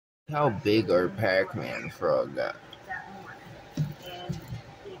How big our Pac Man frog got?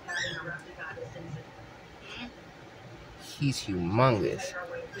 He's humongous.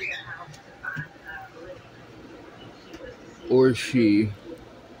 Or she.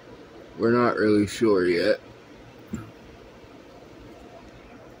 We're not really sure yet.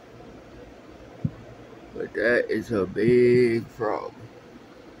 But that is a big frog.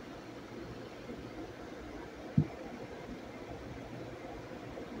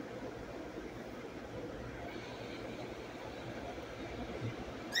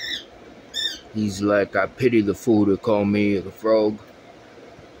 He's like, I pity the fool to call me the frog.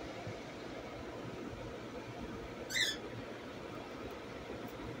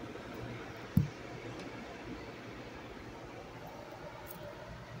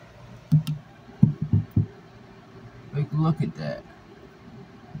 Like, look at that.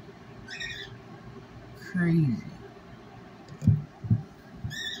 Crazy.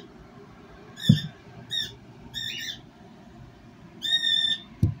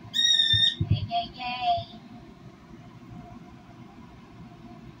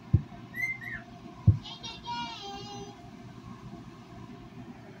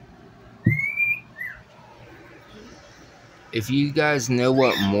 If you guys know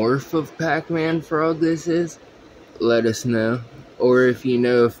what morph of Pac Man frog this is, let us know. Or if you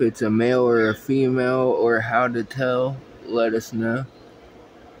know if it's a male or a female or how to tell, let us know.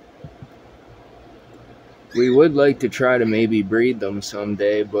 We would like to try to maybe breed them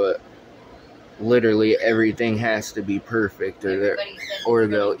someday, but literally everything has to be perfect or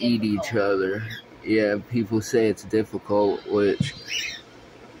they'll eat each other. Yeah, people say it's difficult, which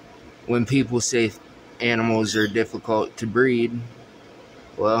when people say animals are difficult to breed,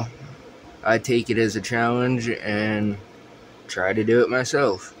 well, I take it as a challenge and try to do it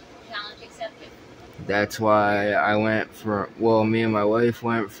myself. Challenge accepted. That's why I went from, me and my wife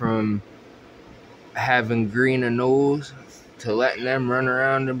went from having green anoles to letting them run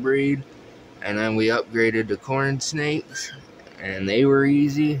around and breed, and then we upgraded to corn snakes, and they were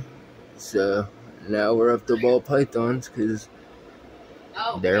easy. So now we're up to ball pythons because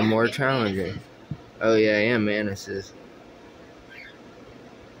they're more challenging. Oh yeah, and manises.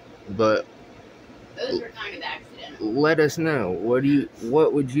 But those were kind of accidental. Let us know.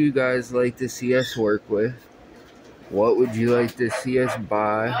 What would you guys like to see us work with? What would you like to see us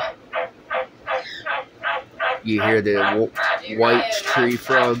buy? You hear the white tree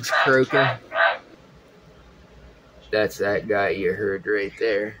frogs croaking? That's that guy you heard right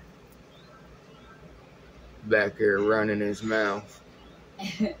there. Back there running his mouth.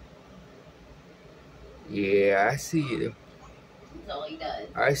 Yeah, I see you. That's all he does.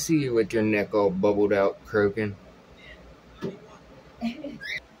 I see you with your neck all bubbled out croaking.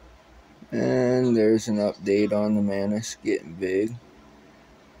 And there's an update on the mantis getting big.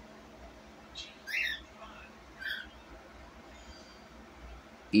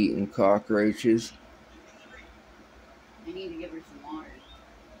 Eating cockroaches. I need to give her some water.